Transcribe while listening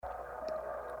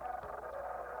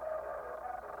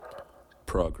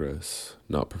Progress,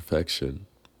 not perfection.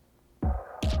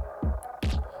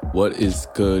 What is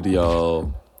good,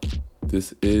 y'all?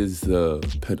 This is the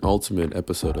penultimate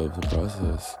episode of The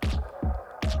Process.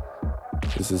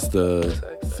 This is the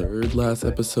third last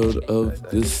episode of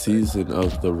this season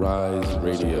of The Rise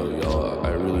Radio, y'all. I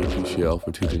really appreciate y'all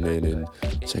for tuning in and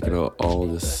checking out all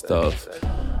this stuff.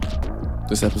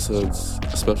 This episode's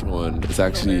a special one. It's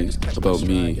actually about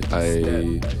me.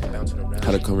 I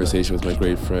had a conversation with my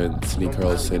great friend, Sydney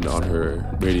Carlson, on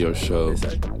her radio show,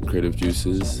 Creative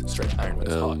Juices.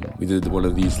 We did one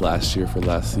of these last year for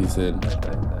last season.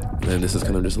 And this is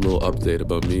kind of just a little update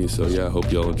about me. So yeah, I hope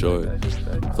y'all enjoy.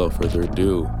 Without further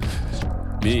ado,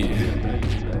 me.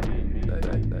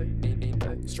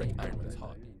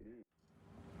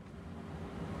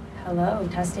 Hello,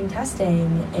 testing,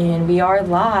 and we are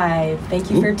live. Thank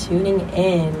you for tuning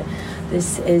in.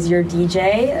 This is your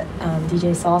DJ,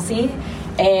 DJ Saucy,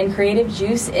 and Creative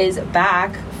Juice is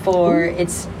back for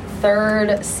its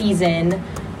third season.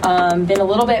 Been a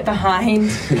little bit behind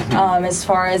as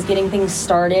far as getting things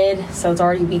started, so it's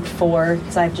already week 4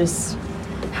 because I've just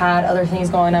had other things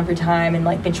going on every time and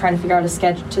been trying to figure out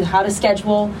how to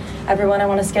schedule everyone I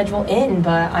want to schedule in.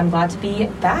 But I'm glad to be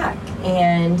back,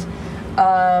 and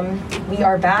we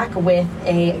are back with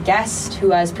a guest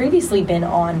who has previously been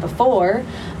on before,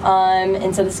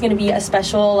 and so this is going to be a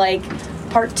special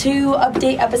part 2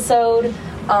 update episode,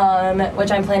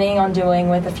 which I'm planning on doing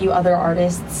with a few other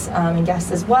artists and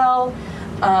guests as well,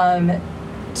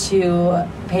 to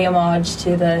pay homage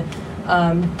to the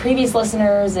previous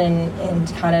listeners and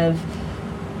kind of,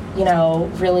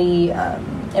 really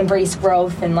embrace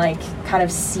growth and kind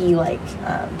of see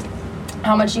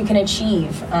how much you can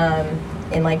achieve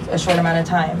in a short amount of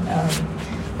time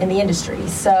in the industry.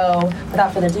 So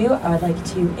without further ado, I would like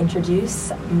to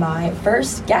introduce my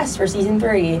first guest for season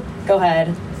 3. Go ahead.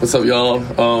 What's up, y'all?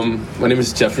 My name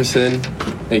is Jefferson,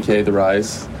 aka The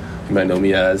Rise. You might know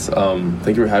me as.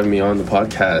 Thank you for having me on the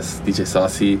podcast, DJ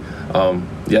Saucy.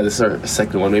 This is our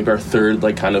second one, maybe our third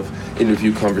kind of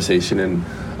interview conversation, and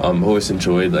I've always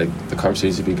enjoyed the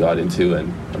conversations we got into,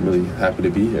 and I'm really happy to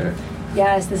be here.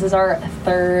 Yes, this is our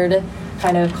third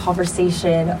kind of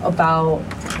conversation about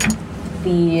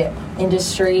the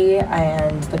industry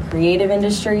and the creative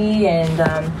industry, and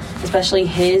especially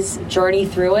his journey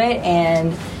through it,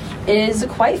 and it is a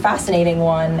quite fascinating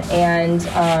one, and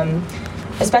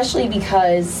especially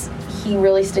because he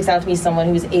really sticks out to me, someone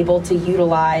who was able to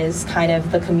utilize kind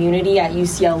of the community at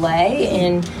UCLA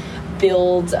and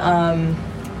build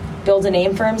a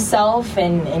name for himself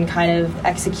and kind of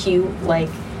execute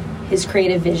his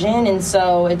creative vision. And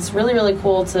so it's really, really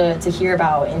cool to hear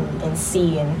about and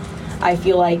see. And I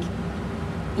feel like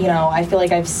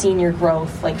I've seen your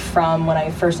growth from when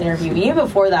I first interviewed you, even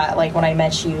before that, when I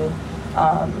met you,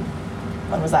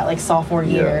 when was that, sophomore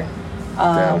year?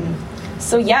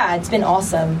 So yeah, it's been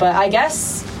awesome. But I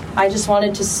guess I just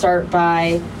wanted to start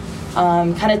by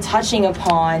kind of touching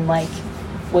upon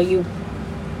what you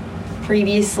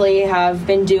previously have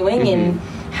been doing, and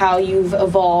how you've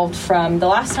evolved from the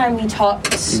last time we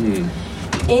talked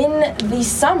in the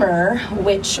summer,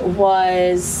 which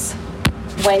was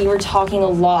when you were talking a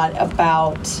lot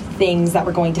about things that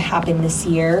were going to happen this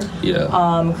year,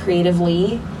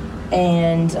 creatively,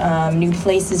 and new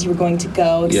places you were going to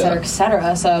go, et cetera, et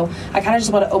cetera. So I kind of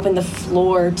just want to open the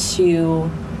floor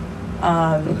to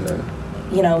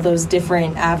those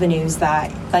different avenues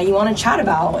that you want to chat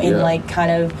about, and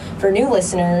kind of for new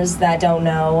listeners that don't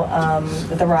know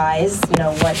The Rise,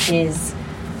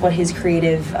 what his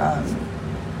creative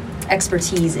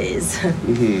expertise is.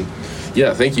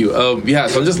 Yeah, thank you. So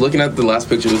I'm just looking at the last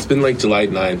picture. It's been July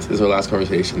 9th is our last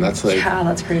conversation. That's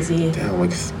that's crazy. Damn,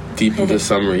 deep into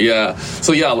summer. Yeah.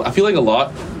 So I feel a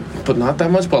lot, but not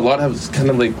that much, but a lot has kind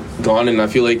of gone, and I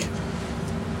feel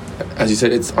as you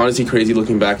said, it's honestly crazy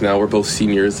looking back now. We're both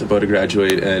seniors about to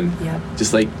graduate, and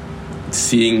just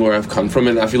seeing where I've come from,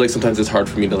 and I feel sometimes it's hard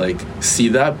for me to see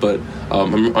that, but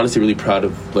I'm honestly really proud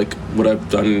of what I've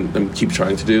done and keep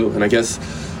trying to do. And I guess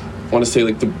I want to say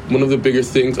one of the bigger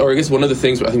things, or I guess one of the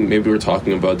things I think maybe we were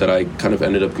talking about that I kind of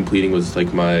ended up completing was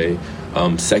my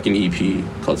second EP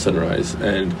called Sunrise,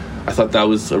 and I thought that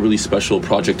was a really special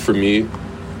project for me.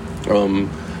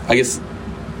 I guess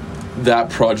that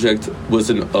project was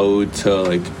an ode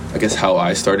to I guess how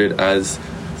I started as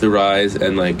The Rise,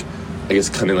 and I guess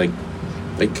kind of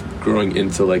growing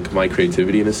into my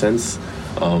creativity in a sense,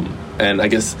 and I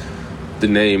guess the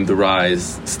name The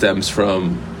Rise stems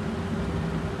from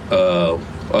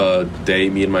a day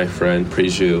me and my friend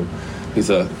Preju, he's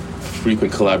a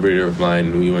frequent collaborator of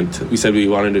mine, we said we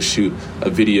wanted to shoot a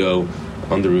video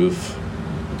on the roof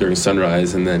during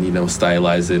Sunrise, and then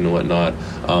stylize it and whatnot.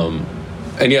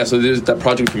 And yeah, so there's that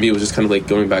project for me was just kind of like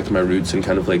going back to my roots and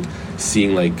kind of like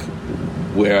seeing like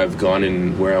where I've gone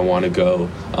and where I want to go.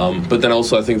 But then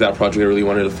also I think that project I really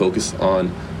wanted to focus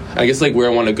on, I guess like where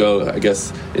I want to go, I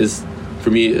guess, is for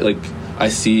me, like I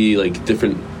see like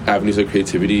different avenues of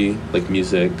creativity, like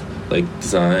music, like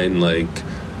design, like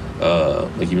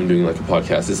even doing like a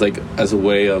podcast is like as a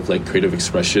way of like creative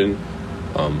expression.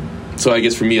 So I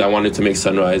guess for me, I wanted to make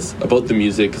Sunrise about the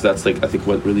music because that's like I think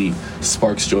what really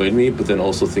sparks joy in me, but then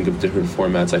also think of different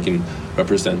formats I can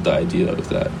represent the idea of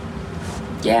that.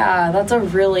 Yeah, that's a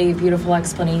really beautiful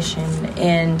explanation.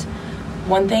 And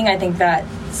one thing I think that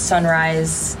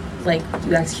Sunrise, like,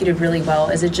 you executed really well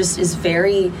is it just is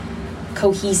very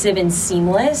cohesive and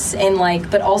seamless and like,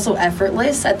 but also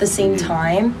effortless at the same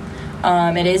time.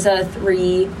 It is a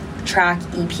 3-track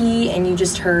EP, and you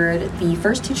just heard the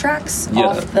first 2 tracks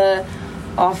off the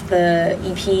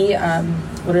EP.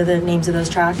 What are the names of those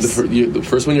tracks? The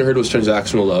first one you heard was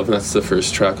Transactional Love, and that's the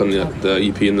first track on the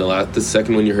EP. And the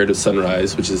second one you heard is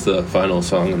Sunrise, which is the final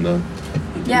song on the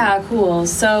EP. Yeah, cool.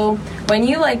 So when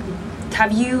you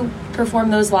have you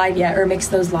performed those live yet, or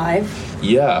mixed those live?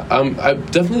 Yeah, I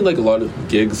definitely like a lot of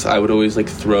gigs. I would always like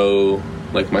throw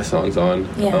like my songs on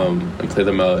and play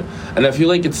them out, and I feel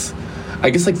like it's, I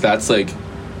guess like that's like,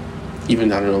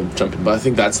 even I don't know jumping, but I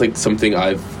think that's like something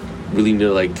I've really need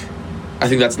to like. I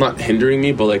think that's not hindering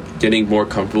me, but like getting more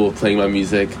comfortable with playing my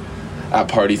music at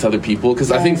parties to other people,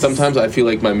 because I think sometimes I feel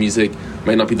like my music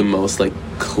might not be the most like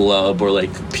club or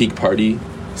like peak party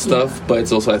stuff, but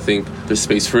it's also I think there's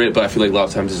space for it, but I feel like a lot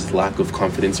of times there's lack of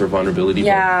confidence or vulnerability.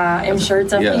 Yeah, I'm sure it's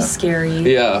definitely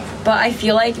scary. Yeah, but I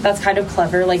feel like that's kind of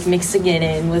clever, like mixing it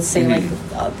in with say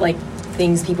like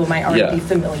things people might already be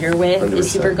familiar with 100%. Is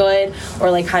super good,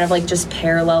 or like kind of like just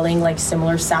paralleling like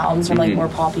similar sounds from like more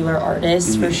popular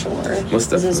artists for sure. Most definitely.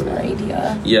 This is my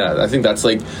idea. Yeah, I think that's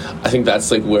like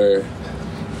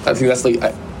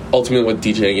ultimately what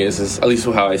DJing is at least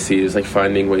how I see it, is like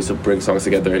finding ways to bring songs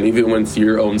together, and even when it's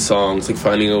your own songs, like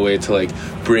finding a way to like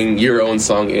bring your own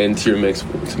song into your mix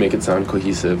to make it sound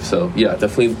cohesive. So yeah,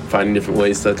 definitely finding different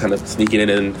ways to kind of sneak it in,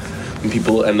 and when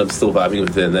people end up still vibing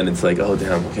with it, and then it's like, oh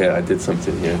damn, okay, I did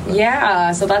something here. But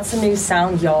yeah, so that's the new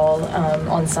sound, y'all,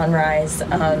 on Sunrise.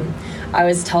 I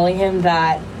was telling him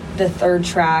that the 3rd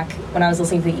track, when I was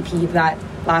listening to the EP, that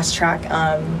last track,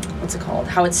 what's it called,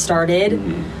 How It Started,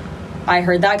 I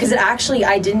heard that because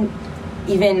I didn't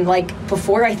even like,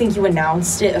 before I think you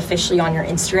announced it officially on your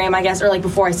Instagram, I guess, or like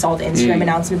before I saw the Instagram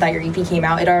announcement that your EP came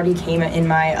out, it already came in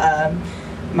my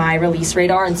my release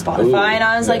radar and Spotify. And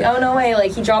I was like, oh no way,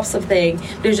 like he dropped something.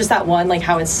 But it was just that one, like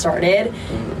How It Started,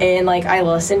 and like I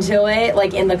listened to it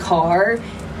like in the car,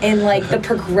 and like the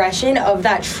progression of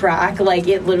that track, like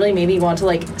it literally made me want to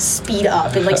like speed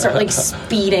up and like start like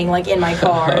speeding like in my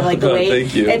car, like the way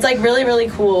it's like really really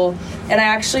cool. And I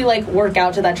actually like work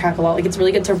out to that track a lot. Like it's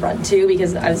really good to run to,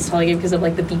 because I was telling you, because of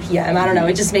like the BPM, I don't know,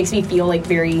 it just makes me feel like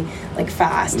very like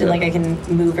fast and like I can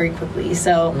move very quickly.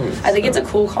 So I think it's a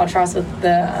cool contrast with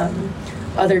the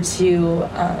other 2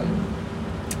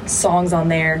 songs on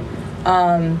there.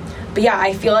 But yeah,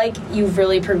 I feel like you've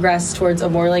really progressed towards a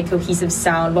more like cohesive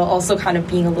sound, while also kind of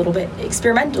being a little bit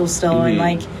experimental still, and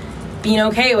like being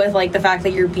okay with like the fact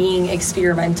that you're being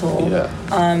experimental.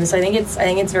 So I think it's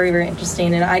very very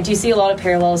interesting, and I do see a lot of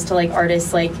parallels to like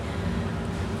artists like,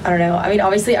 I don't know, I mean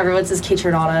obviously everyone says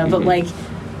Kaytranada, but like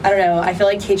I don't know, I feel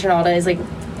like Kaytranada is like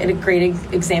a great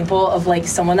example of like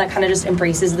someone that kind of just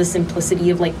embraces the simplicity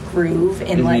of like groove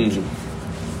and like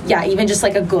even just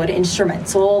like a good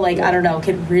instrumental, like I don't know,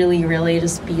 could really really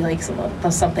just be like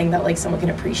something that like someone can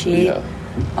appreciate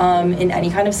in any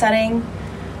kind of setting.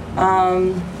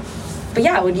 But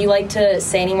yeah, would you like to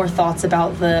say any more thoughts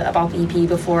about the EP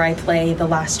before I play the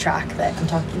last track that I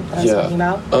was talking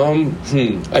about?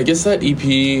 I guess that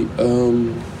EP,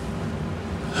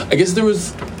 I guess there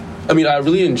was, I mean, I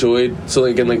really enjoyed, so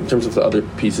again, like in terms of the other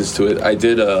pieces to it, I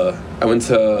went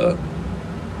to,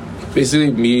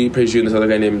 basically me, Preju, and this other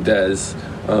guy named Dez,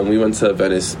 we went to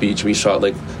Venice Beach, we shot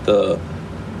like the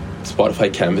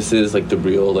Spotify canvases, like the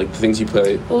real, like the things you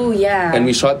play. Oh yeah. And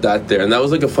we shot that there, and that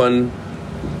was like a fun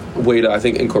way to, I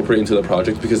think, incorporate into the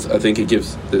project, because I think it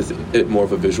gives it more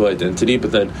of a visual identity.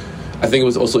 But then I think it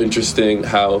was also interesting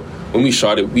how when we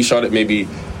shot it maybe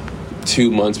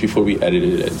 2 months before we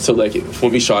edited it. So like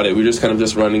when we shot it, we were just kind of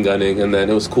just running gunning, and then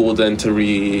it was cool then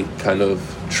to kind of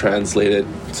translate it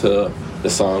to the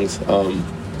songs.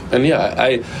 And yeah,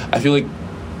 I feel like,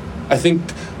 I think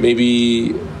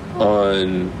maybe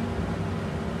on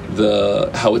the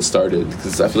How It Started,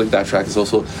 because I feel like that track is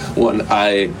also one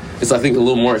it's I think a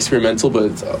little more experimental, but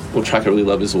it's a track I really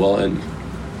love as well. And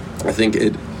I think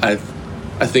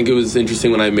it was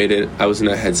interesting when I made it. I was in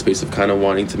a headspace of kind of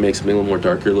wanting to make something a little more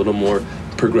darker, a little more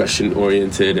progression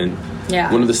oriented, and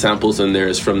one of the samples in there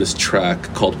is from this track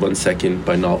called 1 Second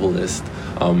by Novelist.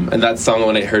 And that song,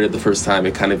 when I heard it the first time,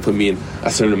 it kind of put me in a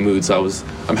certain mood. So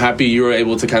I'm happy you were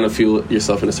able to kind of feel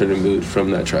yourself in a certain mood from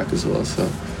that track as well. So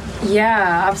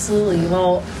yeah, absolutely.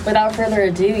 Well, without further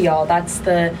ado, y'all, that's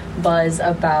the buzz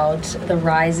about the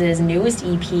Rise's newest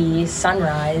EP,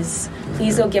 Sunrise.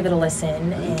 Please go give it a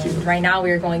listen. Thank you. Right now we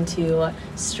are going to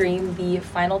stream the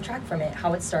final track from it,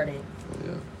 How It Started.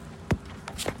 yeah.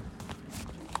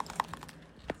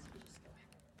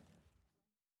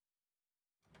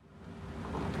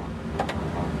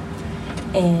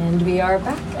 And we are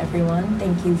back, everyone.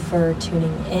 Thank you for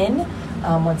tuning in.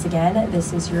 Once again,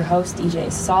 this is your host,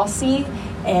 DJ Saucy,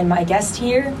 and my guest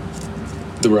here,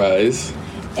 The Rise.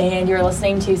 And you're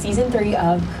listening to Season 3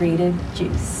 of Creative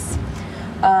Juice.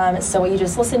 So what you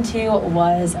just listened to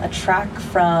was a track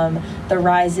from The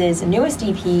Rise's newest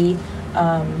EP,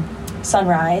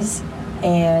 Sunrise,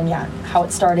 and How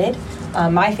It Started.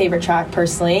 My favorite track,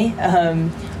 personally.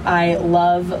 I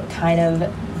love kind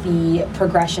of the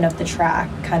progression of the track,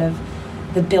 kind of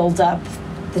the build-up,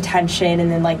 the tension,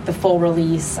 and then like the full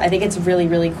release. I think it's really,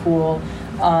 really cool,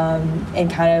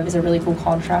 and kind of is a really cool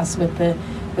contrast with the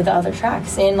other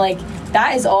tracks. And like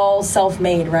that is all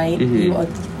self-made, right?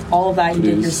 Mm-hmm. All of that you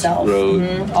did yourself.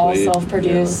 All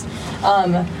self-produced.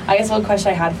 Yeah. I guess one question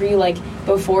I had for you, like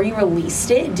before you released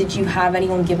it, did you have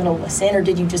anyone give it a listen, or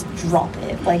did you just drop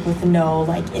it like with no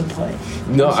like input?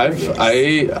 No,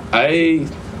 I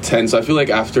tend, so I feel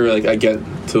like after like I get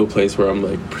to a place where I'm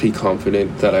like pretty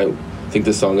confident that I think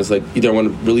this song is like either I want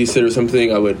to release it or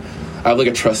something, I have like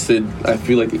a trusted, I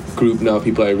feel like a group now,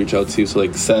 people I reach out to. So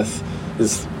like Seth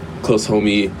is close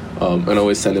homie, and I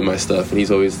always send him my stuff, and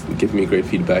he's always giving me great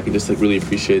feedback and just like really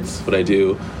appreciates what I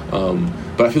do.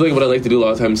 But I feel like what I like to do a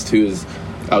lot of times too is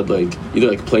I would like either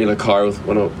like play in a car with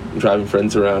when I'm driving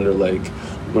friends around, or like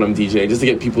when I'm DJing, just to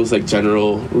get people's like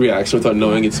general reaction without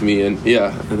knowing it's me. And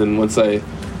then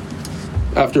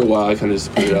after a while I kind of just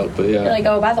put it out. But yeah, you're like,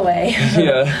 oh, by the way,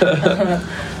 yeah.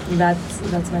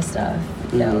 that's my stuff.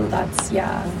 No, that's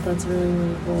really,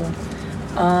 really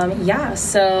cool.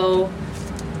 So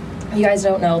you guys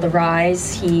don't know The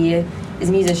Rise, he is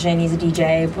a musician, he's a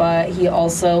DJ, but he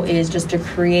also is just a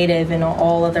creative in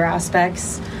all other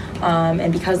aspects.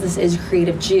 And because this is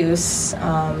Creative Juice, we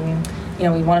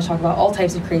want to talk about all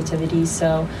types of creativity.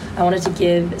 So I wanted to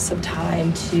give some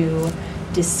time to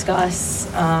discuss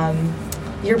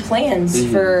your plans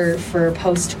for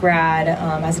post-grad,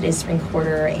 as it is spring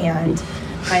quarter, and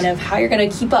kind of how you're going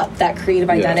to keep up that creative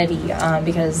identity,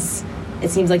 because it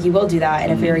seems like you will do that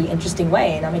in a very interesting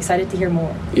way, and I'm excited to hear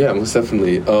more. Yeah, most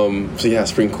definitely.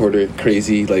 Spring quarter,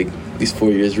 crazy, like these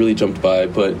 4 years really jumped by,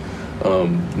 but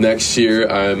next year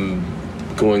I'm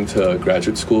going to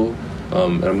graduate school,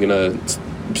 and I'm going to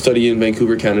study in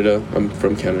Vancouver, Canada. I'm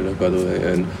from Canada, by the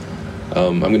way, and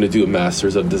I'm going to do a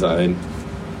master's of design.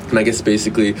 And I guess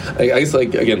basically, I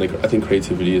think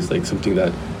creativity is like something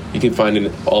that you can find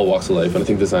in all walks of life, and I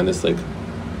think design is like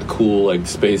a cool like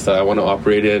space that I want to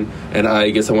operate in. And I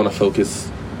guess I want to focus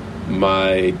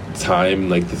my time,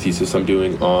 like the thesis I'm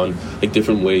doing, on like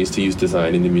different ways to use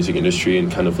design in the music industry and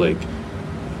kind of like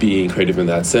being creative in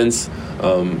that sense.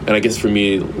 And I guess for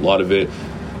me, a lot of it,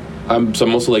 I'm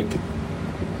also like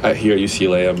here at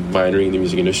UCLA, I'm minoring in the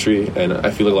music industry, and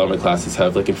I feel like a lot of my classes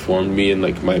have like informed me in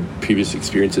like my previous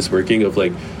experiences working of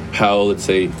like how, let's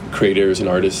say, creators and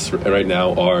artists right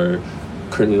now are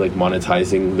currently like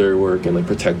monetizing their work and like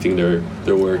protecting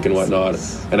their work and whatnot.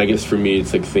 And I guess for me,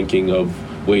 it's like thinking of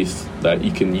ways that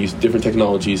you can use different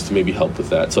technologies to maybe help with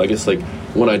that. So I guess like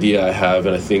one idea I have,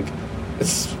 and I think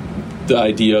it's the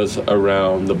ideas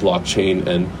around the blockchain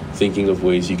and thinking of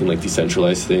ways you can like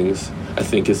decentralize things, I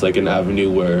think is like an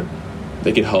avenue where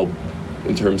they can help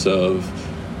in terms of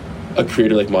a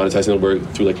creator like monetizing the work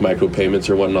through like micropayments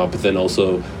or whatnot, but then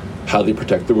also how they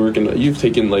protect the work. And you've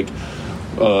taken like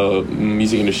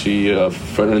music industry,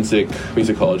 forensic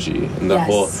musicology, and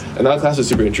that class was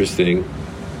super interesting.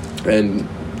 And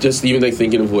just even like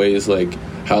thinking of ways like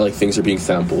how like things are being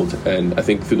sampled, and I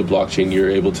think through the blockchain you're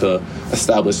able to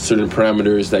establish certain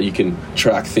parameters that you can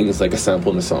track things like a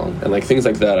sample in a song, and like things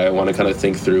like that I want to kind of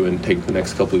think through and take the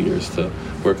next couple of years to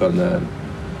work on that.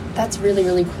 That's really,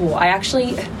 really cool. I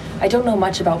don't know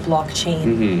much about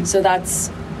blockchain, so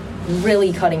that's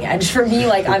really cutting edge for me.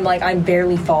 I'm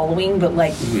barely following, but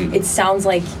it sounds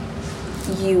like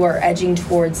you are edging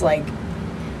towards like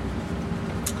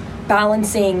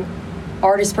balancing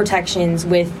artist protections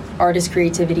with artist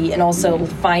creativity, and also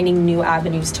finding new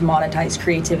avenues to monetize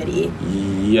creativity.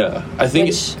 Yeah, I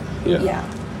think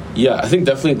I think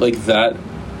definitely like that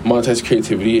monetize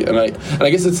creativity, and I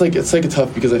guess it's like a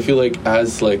tough, because I feel like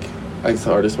as like an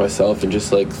artist myself and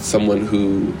just like someone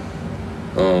who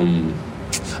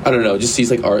I don't know, just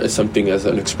sees like art as something, as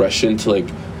an expression, to like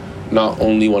not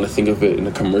only want to think of it in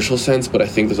a commercial sense, but I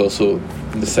think there's also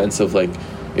the sense of like,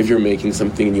 if you're making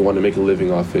something and you want to make a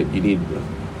living off it,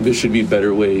 there should be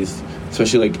better ways,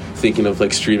 especially like thinking of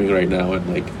like streaming right now.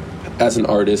 And like as an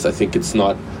artist, I think it's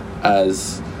not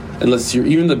as, unless you're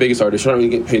even the biggest artist, you're not really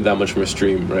getting paid that much from a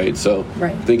stream, right? So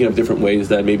thinking of different ways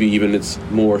that maybe even it's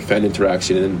more fan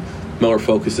interaction and more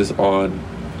focuses on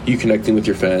you connecting with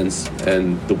your fans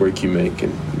and the work you make,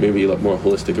 and maybe a lot more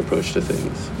holistic approach to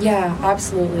things. Yeah,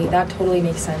 absolutely. That totally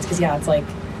makes sense, because it's like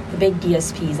the big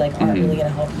DSPs like aren't really going to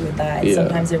help you with that. And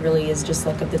sometimes it really is just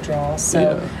luck of the draw.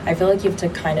 So I feel like you have to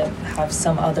kind of have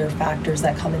some other factors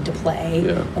that come into play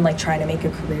when like trying to make a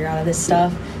career out of this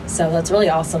stuff. So that's really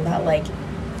awesome that like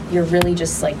you're really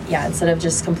just like, instead of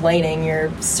just complaining,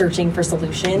 you're searching for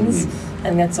solutions.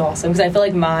 And that's awesome, because I feel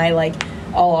like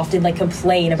I'll often like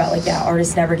complain about like,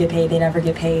 artists never get paid, they never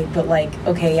get paid, but like,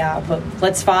 okay, but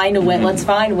let's find a way, let's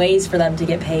find ways for them to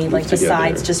get paid, like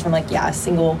besides just from like a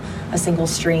single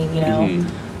stream, you know.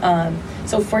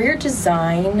 So for your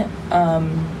design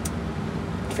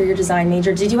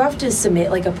major, did you have to submit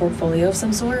like a portfolio of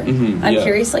some sort? I'm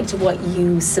curious like to what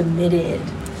you submitted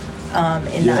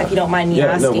in that, if you don't mind me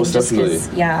asking. No, most definitely.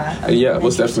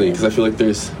 Most definitely, because I feel like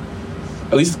there's,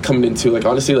 at least coming into like,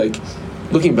 honestly, like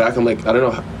looking back, I'm like, I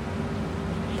don't know.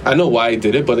 I know why I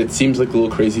did it, but it seems like a little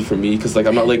crazy for me, because like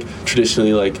I'm not like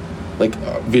traditionally like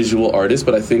a visual artist,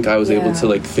 but I think I was able to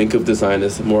like think of design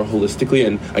as more holistically,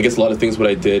 and I guess a lot of things what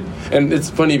I did. And it's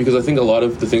funny because I think a lot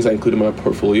of the things I included in my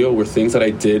portfolio were things that I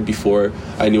did before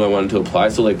I knew I wanted to apply.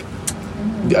 So like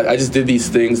I just did these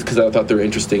things because I thought they were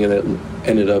interesting, and it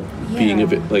ended up being a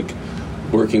bit like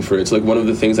working for it. So like one of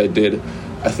the things I did,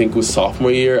 I think was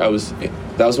sophomore year.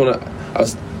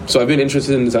 So I've been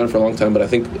interested in design for a long time, but I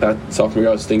think that sophomore year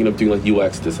I was thinking of doing like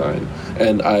UX design,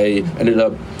 and I ended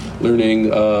up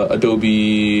learning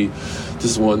Adobe,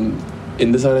 this one,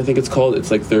 InDesign I think it's called.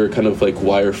 It's like their kind of like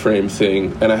wireframe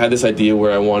thing, and I had this idea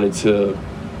where I wanted to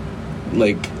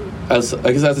like, I guess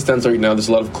as it stands right now, there's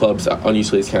a lot of clubs on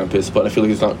UCLA's campus, but I feel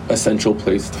like it's not a central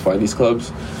place to find these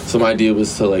clubs. So my idea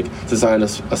was to like design a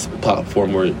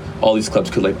platform where all these clubs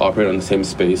could like operate on the same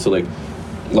space. So like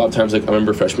a lot of times, like I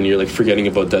remember freshman year, like forgetting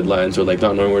about deadlines or like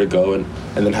not knowing where to go, and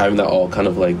then having that all kind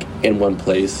of like in one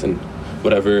place and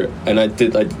whatever. And I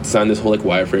designed this whole like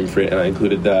wireframe for it, and I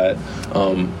included that.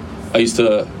 I used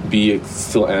to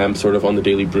still am sort of on the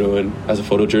Daily Bruin as a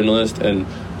photojournalist, and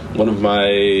one of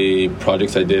my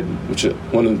projects I did, which is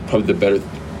one of probably the better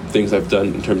things I've done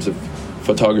in terms of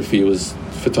photography, was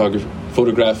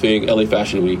photographing LA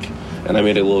Fashion Week, and I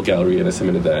made a little gallery and I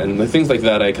submitted that, and the things like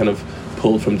that I kind of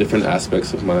pulled from different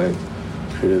aspects of my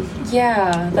creative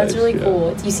that's really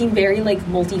cool. You seem very like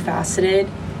multifaceted,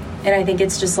 and I think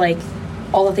it's just like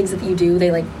all the things that you do,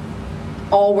 they like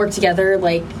all work together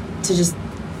like to just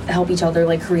help each other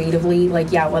like creatively, like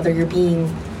whether you're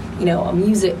being, you know, a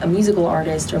musical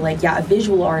artist or like a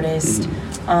visual artist.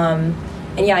 And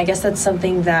I guess that's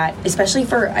something that, especially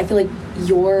for, I feel like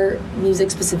your music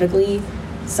specifically,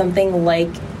 something like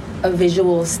a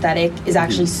visual aesthetic is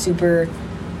actually super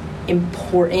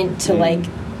important to like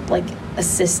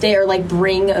assist it or like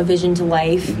bring a vision to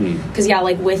life, because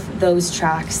like with those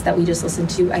tracks that we just listened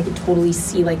to, I could totally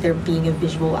see like there being a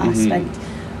visual aspect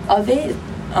of it.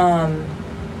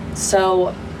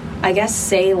 So I guess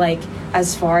say like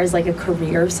as far as like a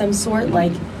career of some sort,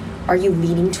 like are you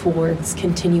leaning towards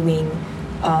continuing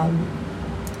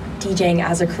DJing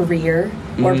as a career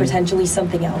or potentially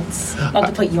something else? Not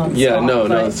to put you on the spot. No,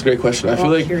 that's a great question. I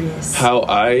feel like curious. How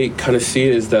I kind of see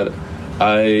it is that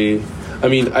I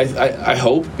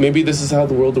hope maybe this is how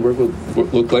the world of work will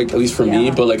look like, at least for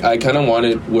me, but like I kind of want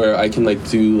it where I can like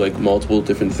do like multiple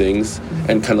different things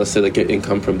and kind of say like get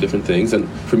income from different things. And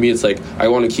for me it's like I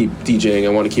want to keep DJing, I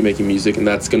want to keep making music, and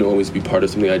that's going to always be part of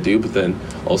something I do, but then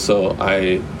also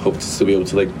I hope to still be able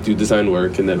to like do design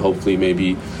work and then hopefully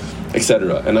maybe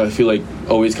etc. And I feel like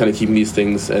always kind of keeping these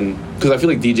things, and because I feel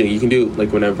like DJing you can do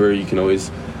like whenever, you can always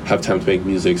have time to make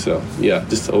music, so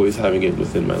just always having it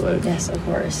within my life. Yes, of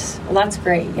course. Well, that's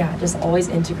great. Just always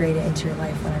integrate it into your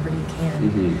life whenever you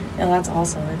can. And that's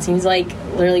awesome. It seems like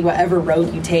literally whatever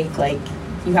road you take, like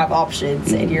you have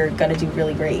options and you're gonna do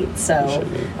really great, so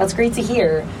that's great to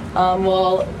hear.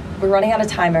 Well, we're running out of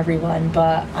time, everyone,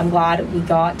 but I'm glad we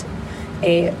got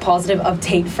a positive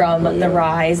update from the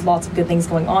Rise. Lots of good things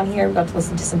going on here. We got to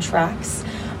listen to some tracks.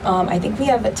 I think we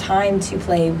have time to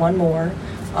play one more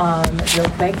real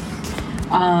quick.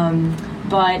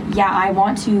 But yeah, I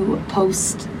want to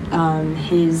post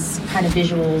his kind of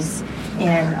visuals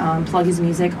and plug his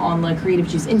music on the Creative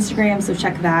Juice Instagram, so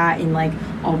check that, and like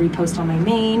I'll repost on my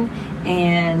main,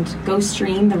 and go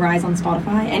stream The Rise on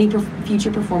Spotify. Any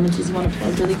future performances you want to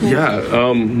plug really quick?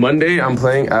 Yeah, Monday I'm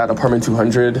playing at Apartment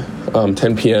 200,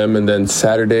 10 p.m. and then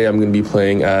Saturday I'm going to be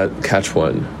playing at Catch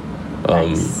One,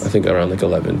 Nice. I think around like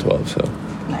 11, 12, so.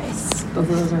 Nice. Both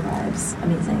of those are vibes.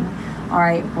 Amazing. All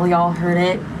right, well, y'all heard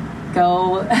it.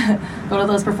 Go to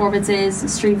those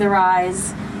performances, stream The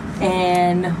Rise,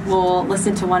 and we'll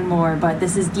listen to one more. But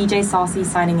this is DJ Saucy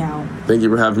signing out. Thank you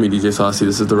for having me, DJ Saucy.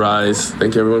 This is The Rise.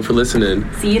 Thank you, everyone, for listening.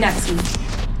 See you next week.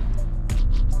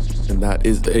 And that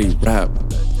is a wrap.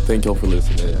 Thank y'all for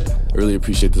listening. I really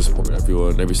appreciate the support,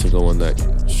 everyone, every single one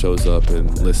that shows up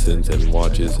and listens and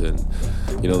watches and,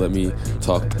 let me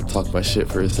talk my shit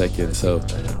for a second. So,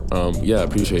 yeah, I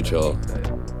appreciate y'all.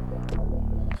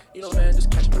 Man, just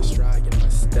catch my stride, get my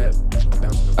step.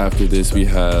 After this, we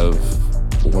have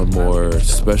one more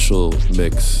special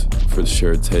mix for the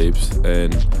shared tapes,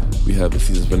 and we have the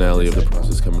season finale of The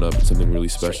Process coming up. It's something really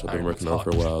special I've been working on for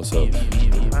a while, so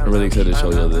I'm really excited to show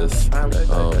you this.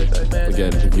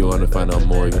 Again, if you want to find out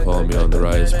more, you can follow me on The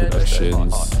Rise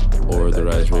Productions or The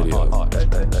Rise Radio.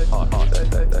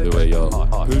 Either way,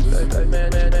 y'all. Peace.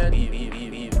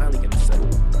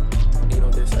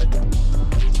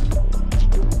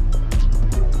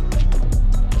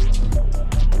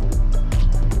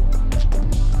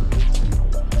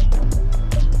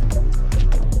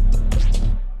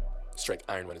 Strike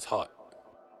iron when it's hot.